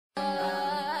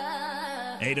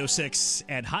8:06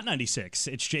 at Hot 96.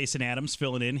 It's Jason Adams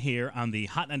filling in here on the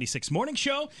Hot 96 Morning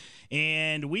Show,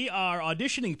 and we are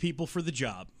auditioning people for the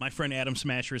job. My friend Adam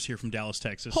Smasher is here from Dallas,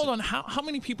 Texas. Hold on, how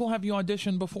many people have you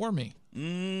auditioned before me?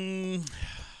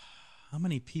 How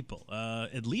many people?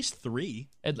 At least 3.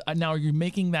 Now, are you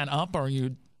making that up, or are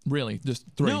you really just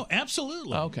 3? No,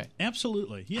 absolutely. Oh, okay.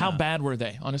 Absolutely. Yeah. How bad were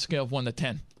they on a scale of 1 to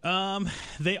 10?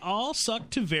 They all suck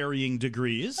to varying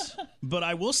degrees, but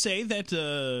I will say that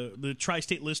the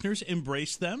Tri-State listeners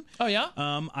embraced them. Oh, yeah?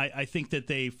 I think that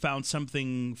they found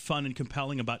something fun and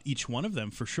compelling about each one of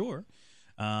them, for sure.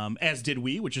 As did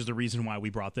we, which is the reason why we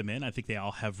brought them in. I think they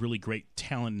all have really great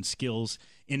talent and skills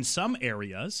in some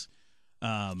areas.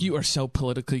 You are so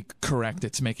politically correct,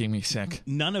 it's making me sick.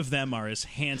 None of them are as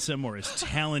handsome or as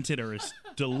talented or as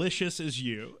delicious as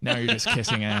you. Now you're just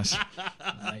kissing ass.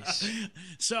 Nice.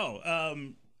 So,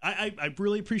 I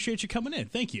really appreciate you coming in.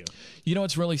 Thank you. You know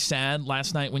what's really sad?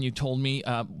 Last night when you told me,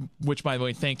 which, by the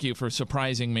way, thank you for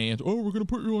surprising me. We're going to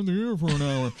put you on the air for an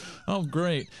hour. Oh,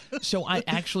 great. So I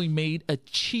actually made a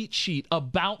cheat sheet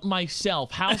about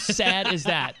myself. How sad is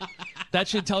that? That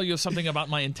should tell you something about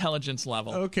my intelligence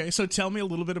level. Okay, so tell me a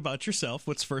little bit about yourself.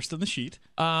 What's first on the sheet?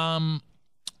 Let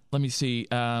me see.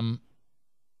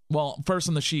 Well, first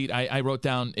on the sheet, I wrote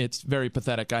down, it's very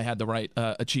pathetic. I had to write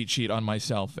a cheat sheet on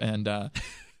myself, and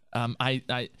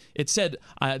it said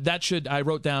I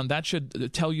wrote down that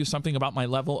should tell you something about my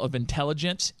level of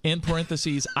intelligence. In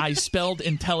parentheses, I spelled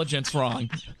intelligence wrong.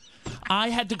 I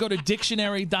had to go to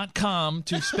dictionary.com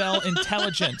to spell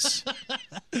intelligence.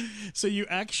 So you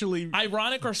actually...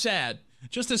 Ironic or sad?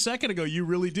 Just a second ago, you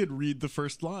really did read the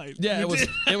first line. Yeah, it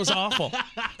was awful.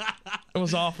 It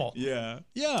was awful. Yeah.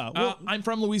 Yeah. Well, I'm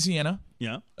from Louisiana.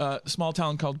 Yeah. A small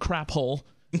town called Crap Hole,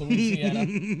 Louisiana.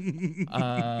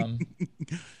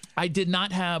 I did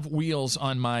not have wheels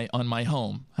on my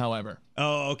home, however.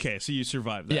 Oh, okay. So you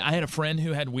survived that. Yeah, I had a friend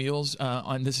who had wheels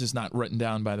on. This is not written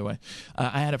down, by the way.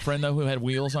 I had a friend, though, who had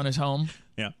wheels on his home.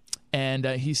 Yeah. And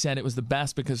he said it was the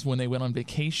best because when they went on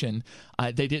vacation,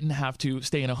 they didn't have to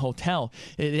stay in a hotel.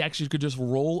 They actually could just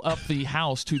roll up the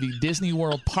house to the Disney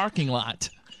World parking lot,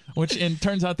 which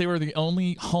turns out they were the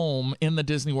only home in the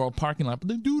Disney World parking lot. But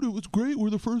then, dude, it was great. We're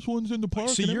the first ones in the park.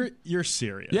 So you're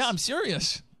serious? Yeah, I'm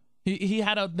serious. They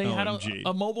had a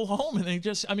mobile home, and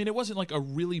it wasn't like a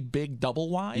really big double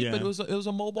wide, but it was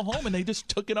a mobile home, and they just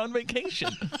took it on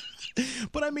vacation.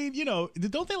 But I mean,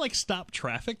 don't they like stop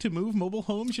traffic to move mobile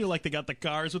homes? Like they got the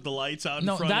cars with the lights out in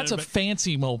front. No, that's a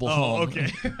fancy mobile home. Oh,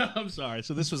 okay. I'm sorry.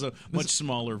 So this was a much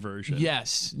smaller version.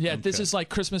 Yes. Yeah, okay. This is like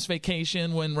Christmas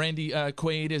Vacation when Randy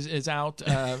Quaid is out.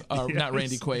 Yes. Not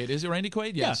Randy Quaid. Is it Randy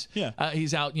Quaid? Yes. Yeah.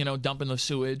 He's out, dumping the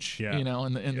sewage,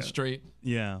 in the street.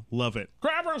 Yeah, love it.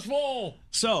 Grabber's full.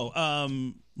 So,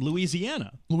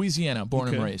 Louisiana,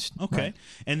 born and raised. Okay. Right.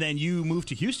 And then you moved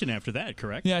to Houston after that,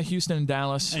 correct? Yeah, Houston and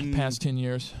Dallas, past 10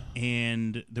 years.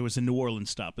 And there was a New Orleans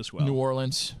stop as well. New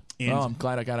Orleans. And I'm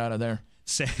glad I got out of there.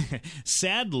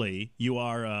 Sadly, you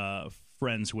are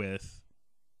friends with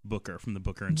Booker from the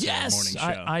Booker and Sarah Morning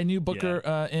Show. I knew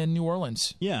Booker in New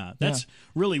Orleans. Yeah, that's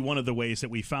really one of the ways that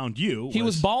we found you. He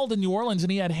was bald in New Orleans,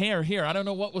 and he had hair here. I don't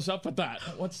know what was up with that.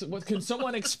 Can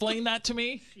someone explain that to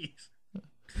me?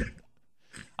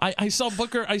 I saw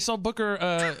Booker.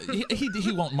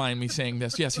 He won't mind me saying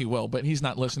this. Yes, he will, but he's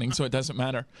not listening, so it doesn't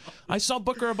matter. I saw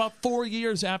Booker about 4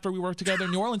 years after we worked together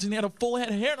in New Orleans, and he had a full head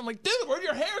of hair. And I'm like, dude, where'd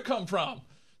your hair come from?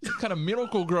 Kind of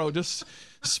Miracle Grow just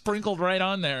sprinkled right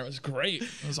on there. It was great. It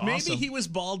was awesome. Maybe he was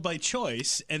bald by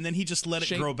choice, and then he just let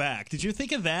it grow back. Did you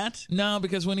think of that? No,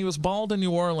 because when he was bald in New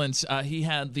Orleans, he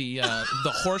had the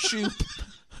horseshoe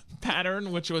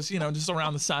pattern, which was just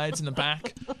around the sides and the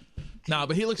back. No,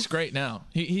 but he looks great now.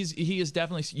 He is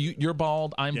definitely. You're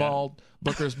bald. I'm bald.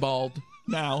 Booker's bald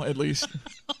now, at least.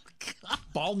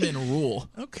 Bald men rule.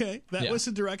 Okay, that was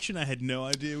a direction I had no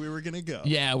idea we were going to go.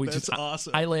 Yeah, that's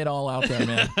awesome. I lay it all out there,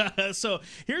 man. So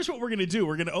here's what we're going to do.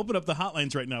 We're going to open up the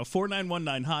hotlines right now,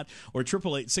 4919-HOT or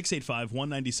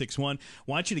 888-685-1961.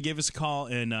 Want you to give us a call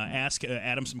and ask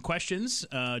Adam some questions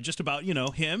just about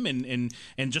him and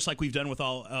just like we've done with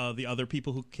all the other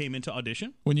people who came into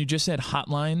audition. When you just said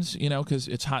hotlines, because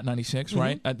it's Hot 96,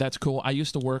 right? That's cool. I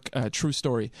used to work, true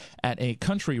story, at a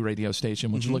country radio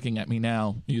station, which looking at me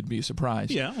now, you'd be surprised.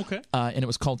 Yeah, okay. And it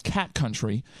was called Cat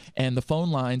Country, and the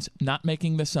phone lines, not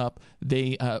making this up,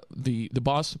 the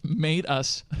boss made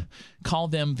us call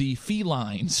them the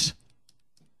felines.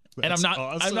 And I'm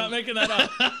not making that up.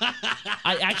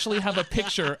 I actually have a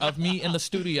picture of me in the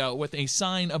studio with a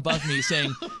sign above me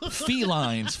saying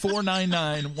felines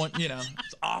 499.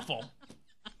 It's awful.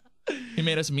 He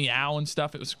made us meow and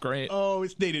stuff. It was great. Oh,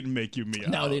 they didn't make you meow.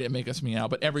 No, they didn't make us meow.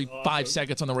 But every 5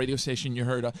 seconds on the radio station, you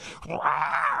heard a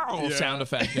sound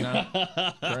effect. You know.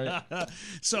 Right.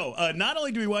 So not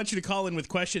only do we want you to call in with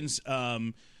questions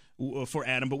for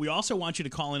Adam, but we also want you to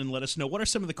call in and let us know what are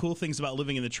some of the cool things about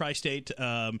living in the tri-state,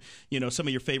 some of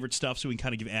your favorite stuff, so we can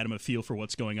kind of give Adam a feel for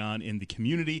what's going on in the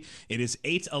community. It is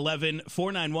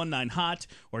 811-4919-HOT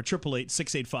or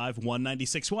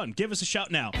 888-685-1961. Give us a shout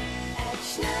now.